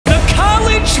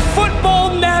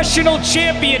national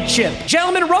championship.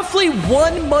 Gentlemen, roughly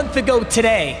 1 month ago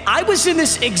today, I was in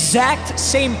this exact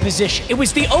same position. It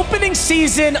was the opening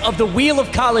season of the Wheel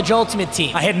of College Ultimate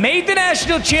Team. I had made the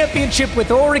national championship with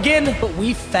Oregon, but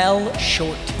we fell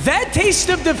short. That taste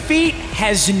of defeat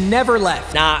has never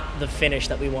left. Not the finish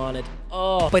that we wanted.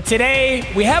 Oh, but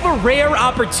today we have a rare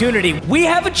opportunity. We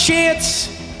have a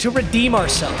chance to redeem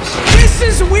ourselves. This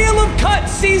is Wheel of Cut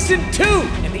Season 2,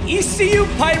 and the ECU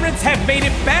Pirates have made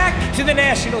it back to the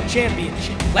national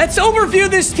championship. Let's overview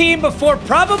this team before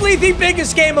probably the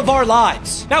biggest game of our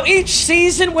lives. Now, each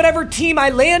season, whatever team I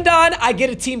land on, I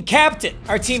get a team captain.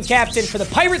 Our team captain for the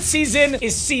Pirates season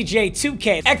is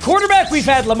CJ2K. At quarterback, we've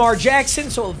had Lamar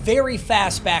Jackson, so a very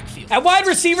fast backfield. At wide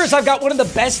receivers, I've got one of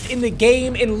the best in the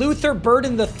game in Luther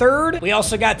Burden III. We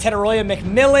also got Teteroya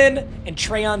McMillan and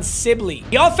Trayon Sibley.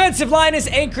 The offensive line is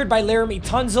anchored by Laramie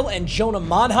Tunzel and Jonah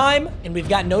Monheim, and we've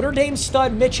got Notre Dame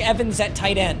stud Mitch Evans at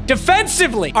tight end.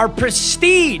 Defensively, our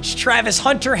prestige Travis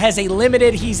Hunter has a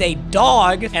limited, he's a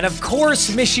dog, and of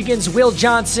course, Michigan's Will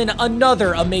Johnson,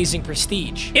 another amazing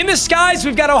prestige. In the skies,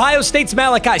 we've got Ohio State's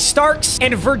Malachi Starks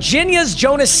and Virginia's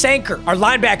Jonas Sanker. Our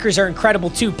linebackers are incredible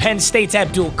too. Penn State's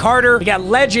Abdul Carter. We got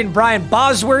legend Brian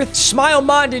Bosworth, Smile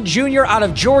Mondin Jr. out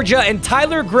of Georgia, and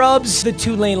Tyler Grubbs, the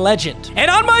Tulane legend. And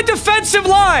on my defensive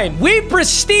line, we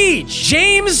prestige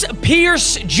James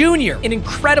Pierce Jr., an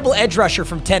incredible edge rusher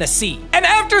from Tennessee. And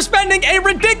after spending a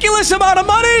ridiculous amount of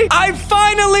money, I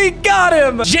finally got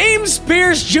him. James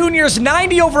Pierce Jr.'s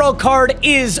 90 overall card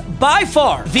is by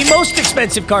far the most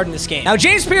expensive card in this game. Now,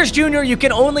 James Pierce Jr., you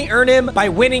can only earn him by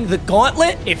winning the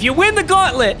gauntlet. If you win the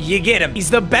gauntlet, you get him. He's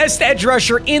the best edge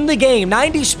rusher in the game.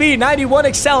 90 speed, 91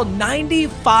 excel,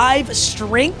 95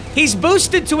 strength. He's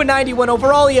boosted to a 91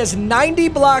 overall. He has 90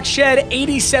 block shed,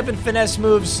 87 finesse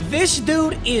moves. This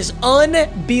dude is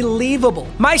unbelievable.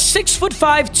 My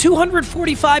 6'5",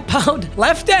 245-pound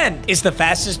left end is the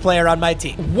fastest player on my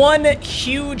team. One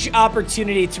huge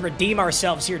opportunity to redeem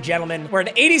ourselves here, gentlemen. We're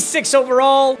at 86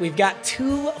 overall. We've got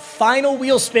 2 final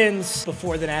wheel spins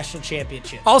before the national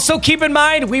championship. Also, keep in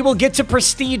mind, we will get to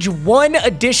prestige 1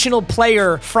 additional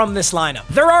player from this lineup.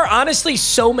 There are honestly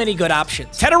so many good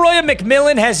options. Teteroya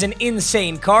McMillan has an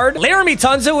insane card. Laramie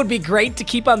Tunzel would be great to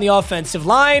keep on the offensive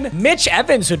line. Mitch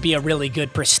Evans would be a really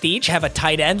good prestige, have a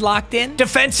tight end locked in.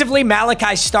 Defensively,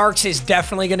 Malachi Starks is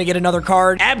definitely going to get another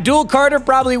card. Abdul Carter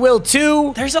probably will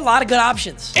too. There's a lot of good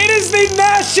options. It is the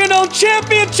national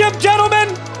championship,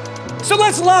 gentlemen. So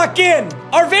let's lock in.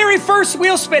 Our very first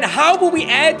wheel spin. How will we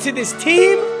add to this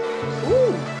team?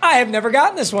 Ooh, I have never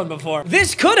gotten this one before.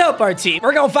 This could help our team.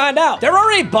 We're gonna find out. There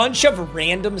are a bunch of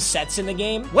random sets in the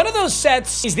game. One of those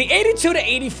sets is the 82 to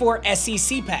 84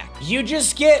 SEC pack. You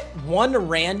just get one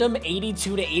random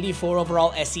 82 to 84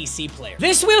 overall SEC player.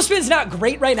 This wheel spin's not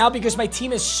great right now because my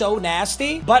team is so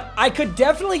nasty, but I could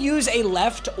definitely use a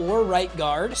left or right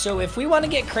guard. So if we want to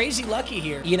get crazy lucky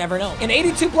here, you never know. An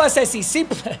 82 plus SEC,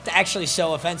 actually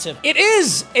so offensive. It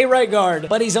is a right guard,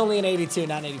 but he's only an 82,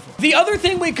 not 84. The other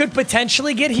thing we could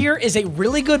potentially get here is a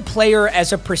really good player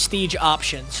as a prestige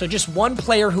option. So just one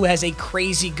player who has a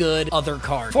crazy good other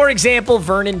card. For example,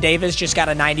 Vernon Davis just got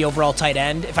a 90 overall tight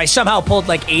end. If I somehow pulled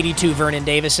like 82 Vernon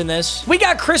Davis in this. We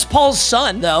got Chris Paul's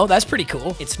son, though. That's pretty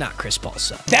cool. It's not Chris Paul's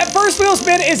son. That first wheel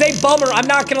spin is a bummer. I'm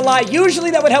not gonna lie.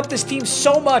 Usually that would help this team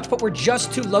so much, but we're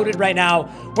just too loaded right now.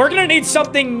 We're gonna need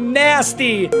something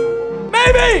nasty.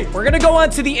 Maybe! We're gonna go on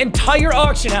to the entire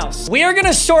auction house. We are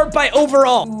gonna sort by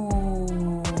overall.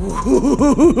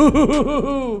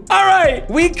 All right,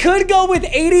 we could go with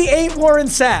 88 Warren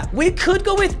Sapp. We could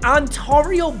go with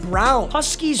Ontario Brown,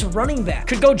 Huskies running back.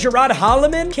 Could go Gerard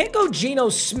Holloman. Can't go Geno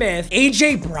Smith.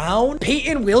 AJ Brown.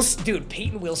 Peyton Wilson. Dude,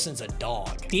 Peyton Wilson's a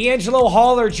dog. D'Angelo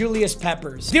Hall or Julius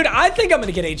Peppers. Dude, I think I'm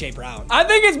gonna get AJ Brown. I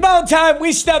think it's about time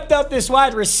we stepped up this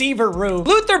wide receiver room.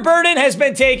 Luther Burden has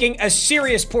been taking a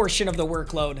serious portion of the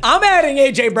workload. I'm adding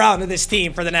AJ Brown to this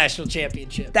team for the national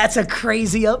championship. That's a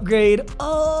crazy upgrade.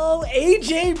 Oh,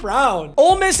 AJ Brown.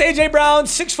 Ole Miss AJ Brown,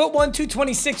 6'1",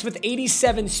 226 with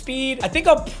 87 speed. I think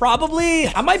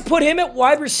I might put him at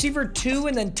wide receiver 2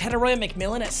 and then Teteroya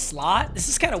McMillan at slot. This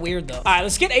is kind of weird though. All right,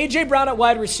 let's get AJ Brown at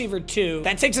wide receiver 2.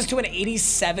 That takes us to an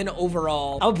 87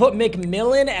 overall. I'll put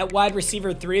McMillan at wide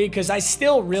receiver 3 because I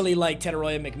still really like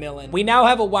Teteroya McMillan. We now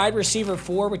have a wide receiver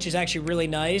 4, which is actually really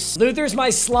nice. Luther's my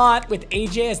slot with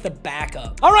AJ as the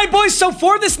backup. All right, boys, so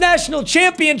for this national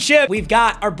championship, we've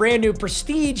got our brand new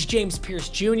prestige, James Pierce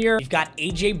Jr. We've got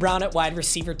AJ Brown at wide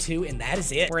receiver 2, and that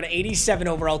is it. We're an 87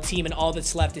 overall team, and all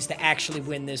that's left is to actually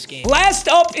win this game. Last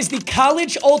up is the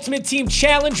College Ultimate Team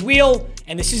Challenge Wheel,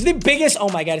 and this is the biggest. Oh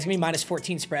my God, it's gonna be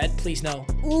 -14 spread. Please no.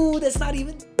 Ooh, that's not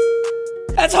even.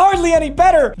 That's hardly any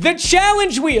better. The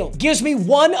challenge wheel gives me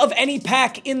one of any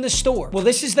pack in the store. Well,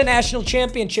 this is the national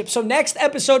championship. So next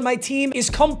episode, my team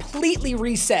is completely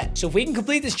reset. So if we can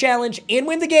complete this challenge and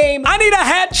win the game, I need a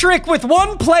hat trick with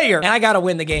one player, and I gotta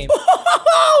win the game.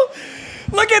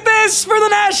 Look at this for the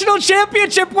national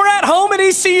championship. We're at home at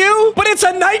ECU, but it's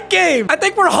a night game. I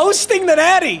think we're hosting the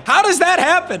Natty. How does that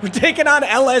happen? We're taking on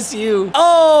LSU.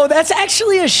 Oh, that's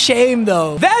actually a shame,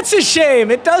 though. That's a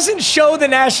shame. It doesn't show the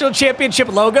national championship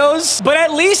logos, but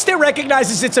at least it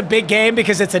recognizes it's a big game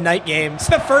because it's a night game. It's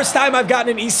the first time I've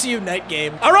gotten an ECU night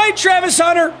game. All right, Travis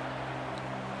Hunter.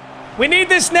 We need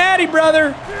this Natty,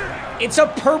 brother. It's a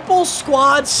purple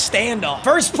squad standoff.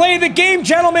 First play of the game,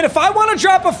 gentlemen. If I want to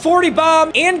drop a 40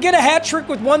 bomb and get a hat trick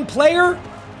with one player,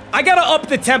 I got to up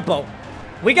the tempo.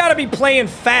 We got to be playing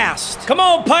fast. Come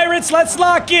on, Pirates. Let's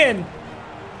lock in.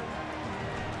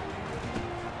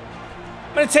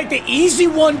 I'm going to take the easy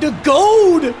one to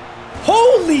gold.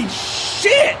 Holy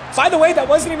shit. By the way, that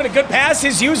wasn't even a good pass.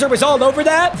 His user was all over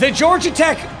that. The Georgia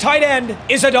Tech tight end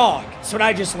is a dog. That's what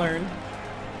I just learned.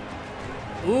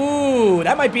 Ooh,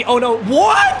 that might be, oh no,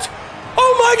 what?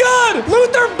 Oh my God,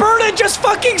 Luther Burden just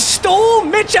fucking stole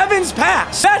Mitch Evans'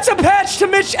 pass. That's a patch to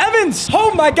Mitch Evans.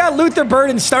 Oh my God, Luther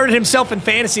Burden started himself in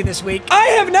fantasy this week. I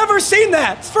have never seen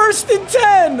that. 1st and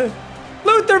 10.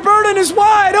 Luther Burden is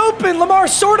wide open. Lamar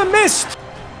sort of missed.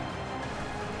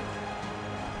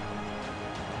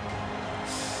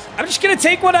 I'm just gonna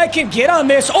take what I can get on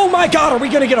this. Oh my God, are we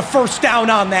gonna get a first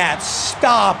down on that?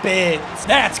 Stop it.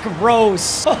 That's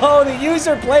gross. Oh, the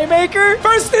user playmaker.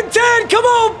 1st and 10, come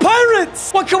on, Pirates.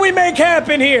 What can we make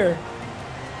happen here?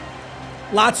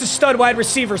 Lots of stud wide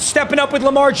receivers stepping up with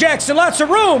Lamar Jackson. Lots of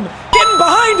room. Getting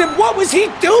behind him. What was he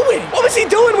doing? What was he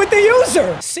doing with the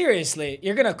user? Seriously,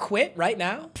 you're gonna quit right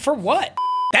now? For what?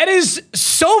 That is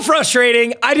so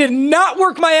frustrating. I did not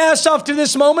work my ass off to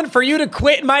this moment for you to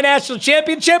quit in my national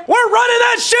championship. We're running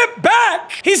that ship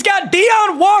back. He's got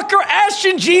Deion Walker,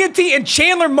 Ashton Gianti, and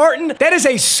Chandler Martin. That is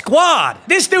a squad.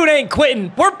 This dude ain't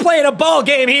quitting. We're playing a ball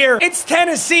game here. It's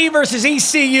Tennessee versus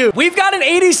ECU. We've got an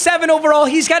 87 overall.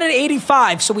 He's got an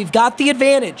 85, so we've got the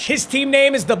advantage. His team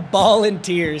name is the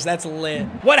Volunteers. That's lit.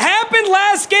 What happened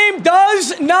last game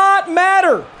does not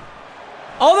matter.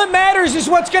 All that matters is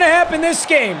what's gonna happen this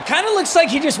game. Kind of looks like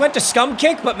he just went to scum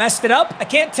kick, but messed it up. I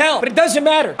can't tell, but it doesn't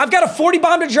matter. I've got a 40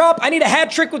 bomb to drop. I need a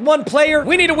hat trick with one player.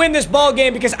 We need to win this ball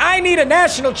game because I need a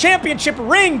national championship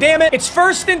ring, damn it. It's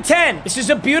 1st and 10. This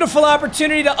is a beautiful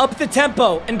opportunity to up the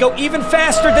tempo and go even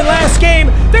faster than last game.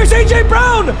 There's AJ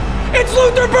Brown. It's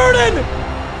Luther Burden.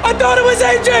 I thought it was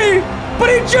AJ, but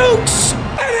he jukes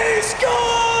and he's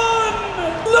gone.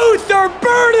 Luther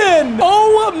Burden!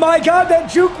 Oh my God,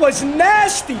 that juke was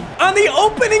nasty. On the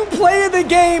opening play of the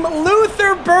game,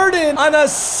 Luther Burden on a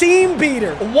seam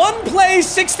beater. One play,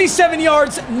 67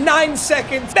 yards, 9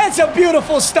 seconds. That's a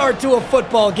beautiful start to a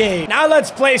football game. Now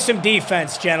let's play some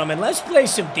defense, gentlemen. Let's play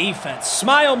some defense.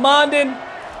 Smile Mondin,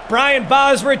 Brian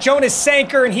Bosworth, Jonas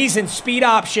Sanker, and he's in speed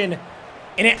option.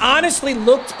 And it honestly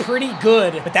looked pretty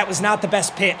good, but that was not the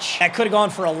best pitch. That could have gone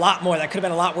for a lot more. That could have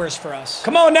been a lot worse for us.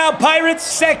 Come on now, Pirates.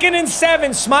 2nd and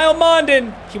 7. Smile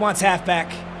Mondin. He wants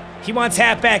halfback. He wants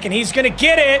halfback, and he's going to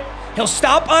get it. He'll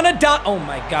stop on a dot. Oh,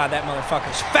 my God, that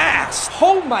motherfucker's fast.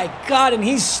 Oh, my God, and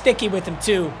he's sticky with him,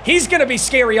 too. He's going to be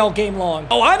scary all game long.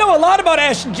 Oh, I know a lot about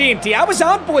Ashton Gianti. I was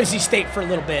on Boise State for a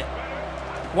little bit.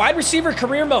 Wide receiver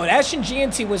career mode. Ashton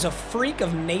Gianti was a freak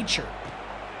of nature.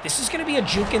 This is going to be a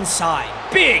juke inside.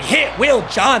 Big hit, Will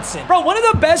Johnson. Bro, one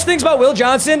of the best things about Will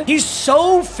Johnson, he's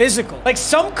so physical. Like,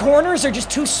 some corners are just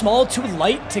too small, too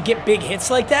light to get big hits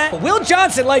like that. But Will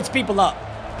Johnson lights people up.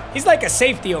 He's like a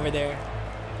safety over there.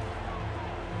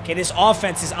 Okay, this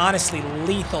offense is honestly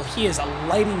lethal. He is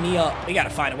lighting me up. We got to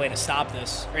find a way to stop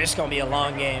this. Or it's going to be a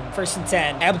long game. 1st and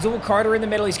 10. Abdul Carter in the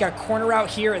middle. He's got corner out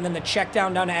here, and then the check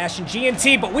down to Ashton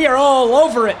Gianti, but we are all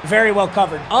over it. Very well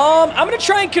covered. I'm going to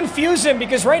try and confuse him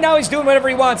because right now he's doing whatever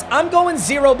he wants. I'm going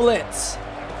 0 blitz.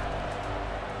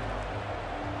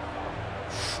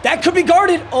 That could be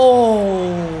guarded.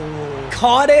 Oh.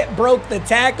 Caught it, broke the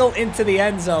tackle into the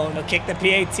end zone. He'll kick the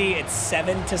PAT. It's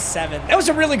 7-7. That was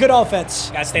a really good offense.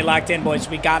 Gotta stay locked in, boys.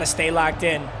 We gotta stay locked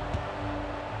in.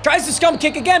 Tries to scum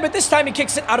kick again, but this time he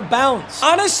kicks it out of bounds.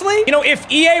 Honestly, you know,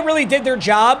 if EA really did their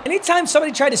job, anytime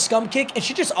somebody tried to scum kick, it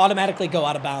should just automatically go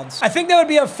out of bounds. I think that would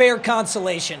be a fair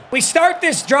consolation. We start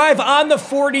this drive on the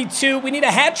 42. We need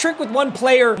a hat trick with one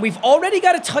player. We've already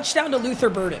got a touchdown to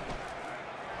Luther Burden.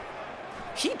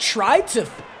 He tried to...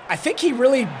 I think he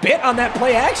really bit on that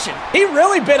play action. He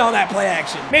really bit on that play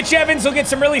action. Mitch Evans will get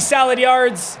some really solid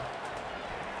yards.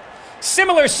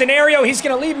 Similar scenario. He's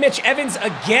going to leave Mitch Evans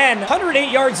again.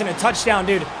 108 yards and a touchdown,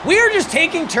 dude. We are just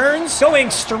taking turns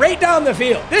going straight down the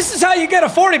field. This is how you get a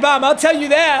 40 bomb, I'll tell you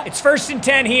that. It's 1st and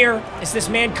 10 here. Is this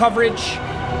man coverage?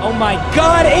 Oh my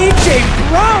God, A.J.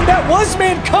 Brown, that was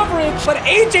man coverage, but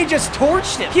A.J. just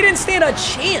torched him. He didn't stand a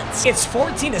chance. It's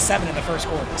 14-7 in the first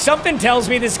quarter. Something tells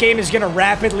me this game is going to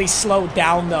rapidly slow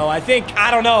down, though. I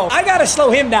don't know. I got to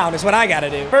slow him down is what I got to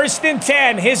do. 1st and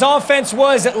 10. His offense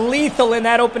was lethal in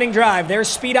that opening drive. There's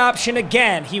speed option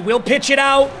again. He will pitch it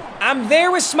out. I'm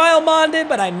there with Smile Mondin,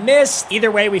 but I missed.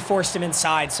 Either way, we forced him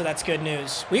inside, so that's good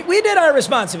news. We did our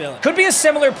responsibility. Could be a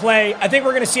similar play. I think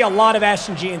we're going to see a lot of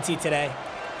Ashton G&T today.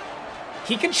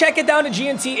 He can check it down to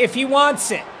G&T if he wants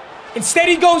it. Instead,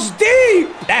 he goes deep.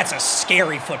 That's a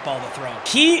scary football to throw.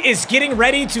 He is getting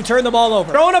ready to turn the ball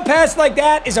over. Throwing a pass like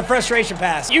that is a frustration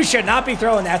pass. You should not be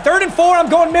throwing that. 3rd and 4, I'm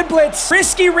going mid-blitz.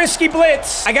 Risky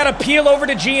blitz. I got to peel over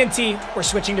to G&T. We're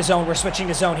switching to zone.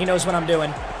 He knows what I'm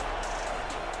doing.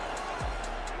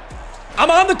 I'm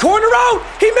on the corner route.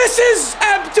 He misses.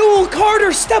 Abdul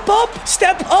Carter, step up.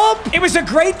 It was a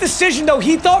great decision, though.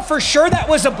 He thought for sure that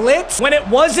was a blitz. When it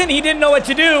wasn't, he didn't know what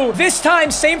to do. This time,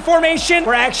 same formation.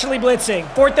 We're actually blitzing.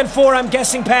 4th and 4, I'm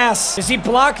guessing pass. Does he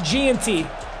block G&T?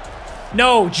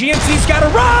 No, G&T's got a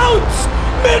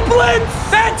route. Mid-blitz.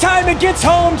 That time it gets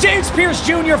home. James Pierce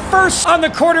Jr. first on the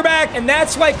quarterback, and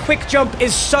that's why quick jump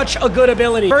is such a good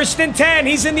ability. 1st and 10.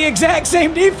 He's in the exact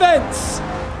same defense.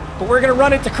 But we're going to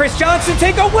run it to Chris Johnson.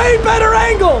 Take a way better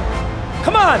angle.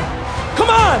 Come on.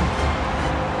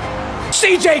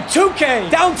 CJ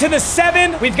 2K down to the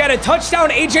 7. We've got a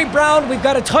touchdown AJ Brown. We've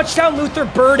got a touchdown Luther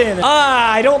Burden.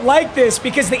 I don't like this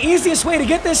because the easiest way to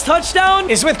get this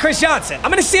touchdown is with Chris Johnson. I'm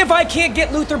going to see if I can't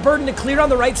get Luther Burden to clear on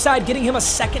the right side, getting him a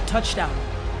 2nd touchdown.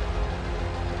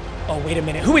 Oh, wait a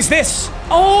minute. Who is this?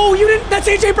 Oh, you didn't. That's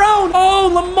A.J. Brown. Oh,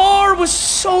 Lamar was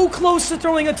so close to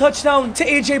throwing a touchdown to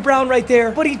A.J. Brown right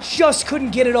there, but he just couldn't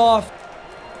get it off.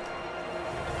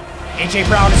 A.J.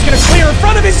 Brown is going to clear in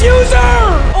front of his user.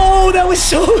 Oh, that was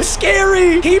so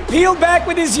scary. He peeled back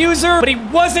with his user, but he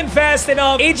wasn't fast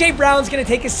enough. A.J. Brown's going to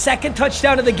take his 2nd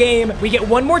touchdown of the game. We get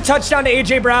one more touchdown to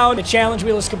A.J. Brown. The challenge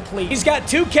wheel is complete. He's got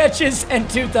 2 catches and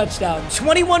 2 touchdowns.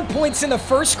 21 points in the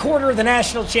first quarter of the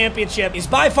national championship is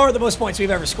by far the most points we've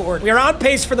ever scored. We are on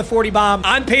pace for the 40 bomb,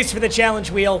 on pace for the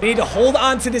challenge wheel. We need to hold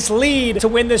on to this lead to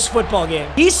win this football game.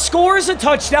 He scores a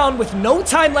touchdown with no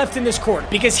time left in this quarter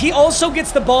because he also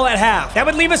gets the ball at half. That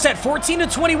would leave us at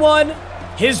 14-21.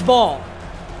 His ball.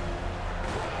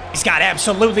 He's got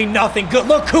absolutely nothing good.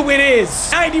 Look who it is.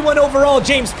 91 overall,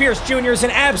 James Pierce Jr. is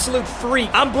an absolute freak.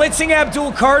 I'm blitzing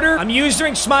Abdul Carter. I'm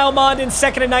using Smile Mondin,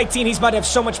 2nd and 19. He's about to have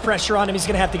so much pressure on him. He's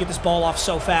going to have to get this ball off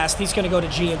so fast. He's going to go to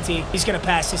G&T. He's going to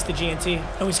pass this to G&T.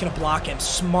 Oh, he's going to block him.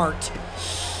 Smart.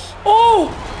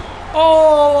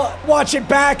 Oh, watch it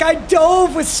back. I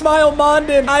dove with Smile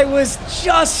Mondin. I was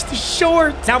just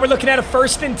short. Now we're looking at a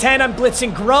 1st and 10. I'm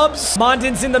blitzing Grubbs.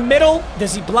 Mondin's in the middle.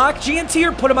 Does he block G&T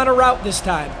or put him on a route this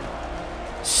time?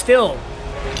 Still.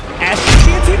 Ashton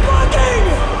G&T blocking.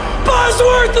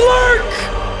 Bosworth lurk.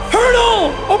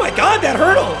 Hurdle. Oh my God, that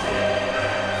hurdle.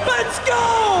 Let's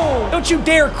go! Don't you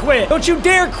dare quit. Don't you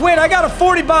dare quit. I got a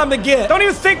 40 bomb to get. Don't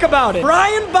even think about it.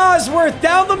 Brian Bosworth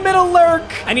down the middle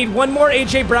lurk. I need one more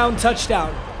A.J. Brown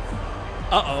touchdown.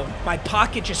 Uh-oh. My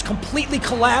pocket just completely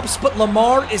collapsed, but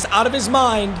Lamar is out of his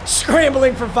mind,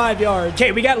 scrambling for 5 yards.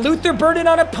 Okay, we got Luther Burden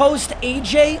on a post,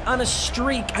 A.J. on a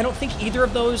streak. I don't think either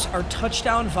of those are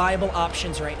touchdown viable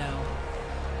options right now.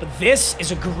 But this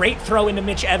is a great throw into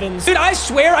Mitch Evans. Dude, I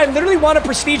swear I literally want to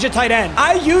prestige a tight end.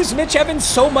 I use Mitch Evans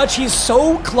so much. He's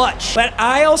so clutch. But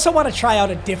I also want to try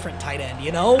out a different tight end,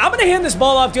 you know? I'm going to hand this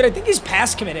ball off, dude. I think he's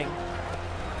pass committing.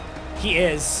 He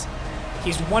is.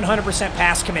 He's 100%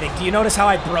 pass committing. Do you notice how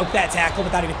I broke that tackle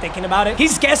without even thinking about it?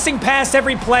 He's guessing past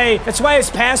every play. That's why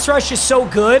his pass rush is so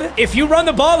good. If you run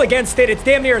the ball against it, it's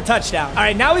damn near a touchdown. All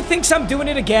right, now he thinks I'm doing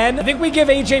it again. I think we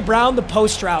give A.J. Brown the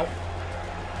post route.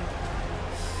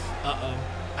 Uh-oh.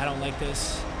 I don't like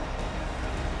this.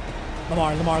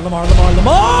 Lamar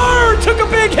took a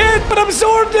big hit, but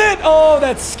absorbed it. Oh,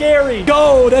 that's scary.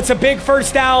 Go. That's a big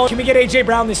first down. Can we get A.J.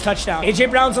 Brown this touchdown? A.J.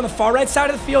 Brown's on the far right side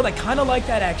of the field. I kind of like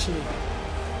that, actually.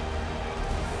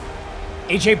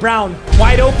 A.J. Brown,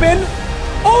 wide open.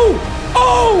 Oh!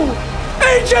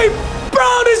 A.J.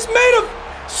 Brown is made of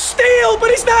steel, but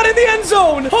he's not in the end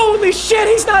zone. Holy shit,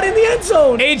 he's not in the end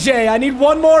zone. A.J., I need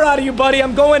one more out of you, buddy.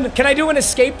 I'm going. Can I do an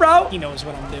escape route? He knows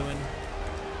what I'm doing.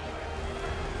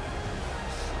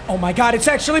 Oh my God, it's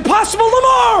actually possible,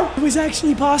 Lamar! It was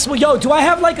actually possible. Yo, do I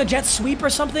have like a jet sweep or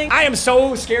something? I am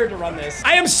so scared to run this.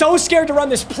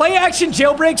 Play action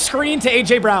jailbreak screen to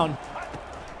A.J. Brown.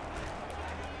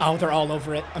 Oh, they're all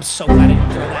over it. I'm so glad I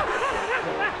didn't throw that.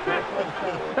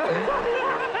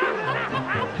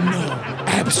 No,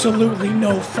 absolutely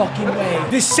no fucking way.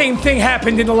 This same thing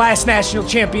happened in the last national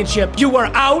championship. You are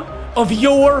out of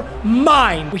your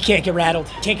mind. We can't get rattled.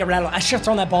 Can't get rattled. I should have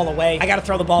thrown that ball away. I gotta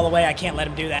throw the ball away. I can't let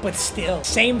him do that. But still,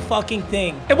 same fucking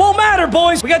thing. It won't matter,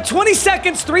 boys. We got 20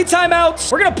 seconds, 3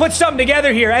 timeouts. We're gonna put something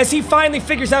together here as he finally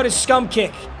figures out his scum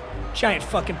kick. Giant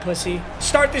fucking pussy.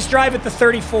 Start this drive at the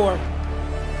 34.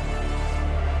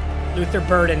 Luther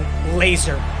Burden,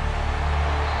 laser.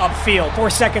 Upfield, 4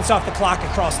 seconds off the clock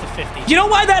across the 50. You know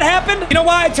why that happened? You know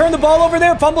why I turned the ball over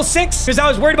there, fumble 6? Because I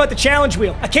was worried about the challenge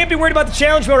wheel. I can't be worried about the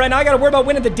challenge wheel right now. I gotta worry about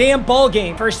winning the damn ball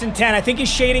game. 1st and 10. I think he's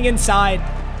shading inside.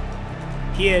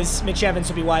 He is. Mitch Evans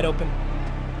will be wide open.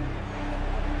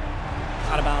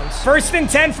 Out of bounds. 1st and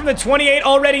 10 from the 28,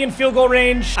 already in field goal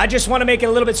range. I just want to make it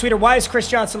a little bit sweeter. Why does Chris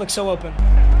Johnson look so open?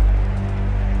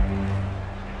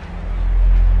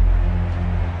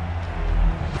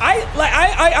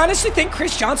 I honestly think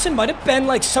Chris Johnson might have been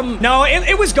like some... No,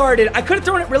 it was guarded. I could have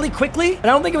thrown it really quickly, but I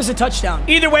don't think it was a touchdown.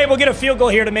 Either way, we'll get a field goal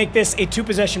here to make this a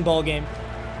 2-possession ball game.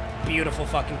 Beautiful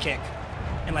fucking kick.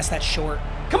 Unless that's short.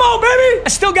 Come on, baby! I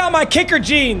still got my kicker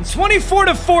genes.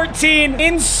 24-14.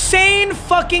 Insane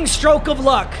fucking stroke of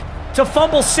luck to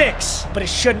fumble 6, but it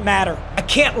shouldn't matter. I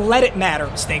can't let it matter.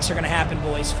 Mistakes are gonna happen,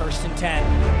 boys. 1st and 10.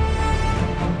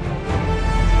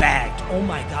 Bagged. Oh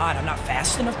my God, I'm not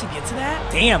fast enough to get to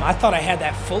that? Damn, I thought I had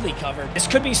that fully covered. This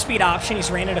could be speed option.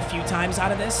 He's ran it a few times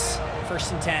out of this.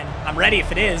 1st and 10. I'm ready if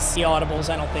it is. The audibles,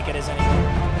 I don't think it is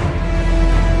anymore.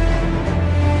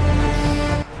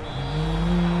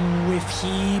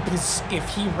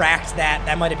 If he racked that,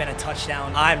 that might have been a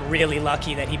touchdown. I'm really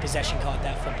lucky that he possession caught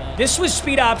that football. This was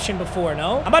speed option before,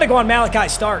 no? I'm about to go on Malachi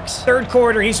Starks. 3rd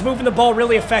quarter, he's moving the ball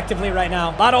really effectively right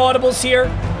now. A lot of audibles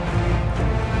here.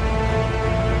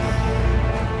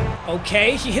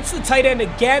 Okay, he hits the tight end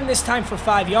again, this time for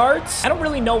 5 yards. I don't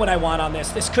really know what I want on this.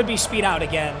 This could be speed out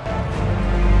again.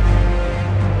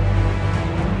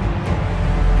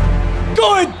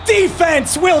 Good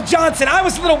defense, Will Johnson. I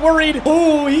was a little worried.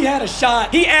 Oh, he had a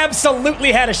shot. He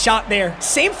absolutely had a shot there.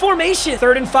 Same formation.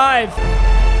 3rd and 5.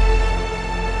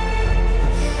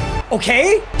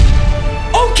 Okay.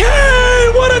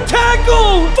 Okay, what a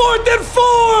tackle! 4th and 4!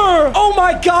 Oh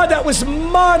my God, that was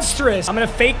monstrous. I'm gonna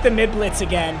fake the mid-blitz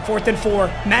again. 4th and 4,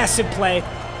 massive play.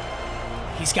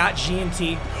 He's got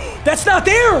G&T. That's not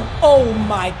there! Oh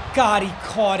my God, he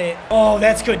caught it. Oh,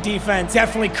 that's good defense.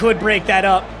 Definitely could break that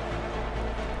up.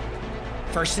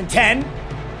 1st and 10.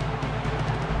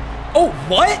 Oh,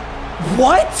 what?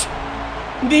 What?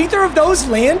 Neither of those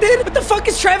landed? What the fuck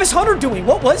is Travis Hunter doing?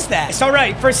 What was that? It's all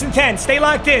right. 1st and 10. Stay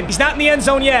locked in. He's not in the end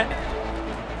zone yet.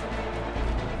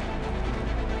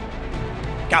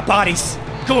 Got bodies.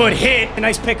 Good hit. A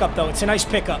nice pickup, though. It's a nice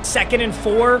pickup. 2nd and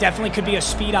 4. Definitely could be a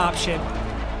speed option.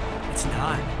 It's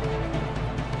not.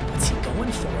 What's he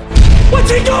going for?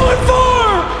 What's he going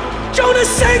for? Jonas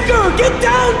Sanker! Get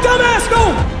down, dumbass!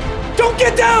 No! Don't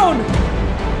get down!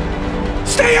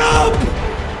 Stay up!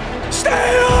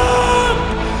 Stay up!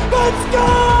 Let's go!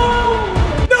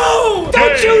 No!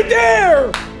 Don't you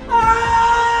dare!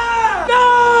 Ah!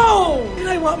 No! And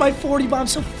I want my 40 bomb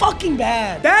so fucking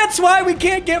bad. That's why we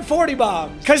can't get 40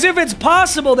 bombs. Because if it's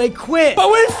possible, they quit.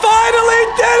 But we finally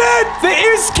did it!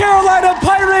 The East Carolina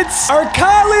Pirates are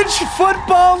college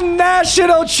football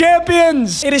national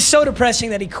champions. It is so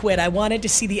depressing that he quit. I wanted to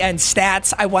see the end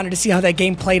stats. I wanted to see how that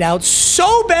game played out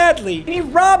so badly. And he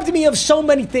robbed me of so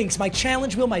many things. My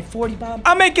challenge wheel, my 40 bomb.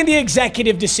 I'm making the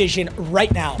executive decision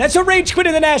right now. That's a rage quit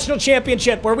in the national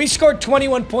championship where we scored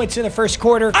 21 points in the 1st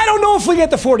quarter. I don't know if we get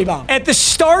the 40 bomb. At the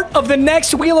start of the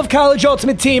next Wheel of College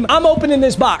Ultimate Team, I'm opening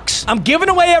this box. I'm giving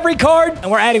away every card,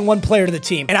 and we're adding 1 player to the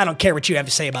team. And I don't care what you have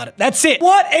to say about it. That's it.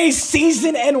 What a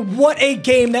season and what a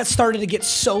game. That started to get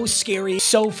so scary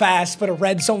so fast, but a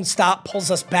red zone stop pulls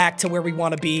us back to where we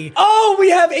want to be. Oh, we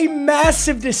have a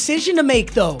massive decision to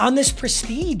make, though, on this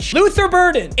prestige. Luther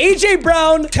Burden, AJ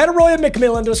Brown, Teteroya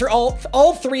McMillan. Those are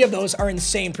all 3 of those are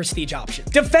insane prestige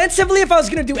options. Defensively, if I was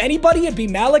going to do anybody, it'd be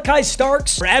Malachi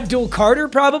Starks or Abdul Carter,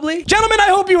 probably. Gentlemen, I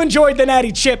hope you enjoyed the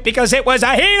Natty Chip because it was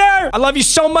a heater. I love you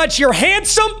so much. You're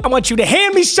handsome. I want you to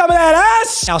hand me some of that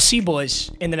ass. I'll see you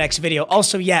boys in the next video.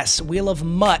 Also, yes, Wheel of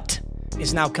Mutt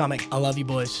is now coming. I love you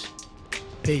boys.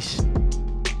 Peace.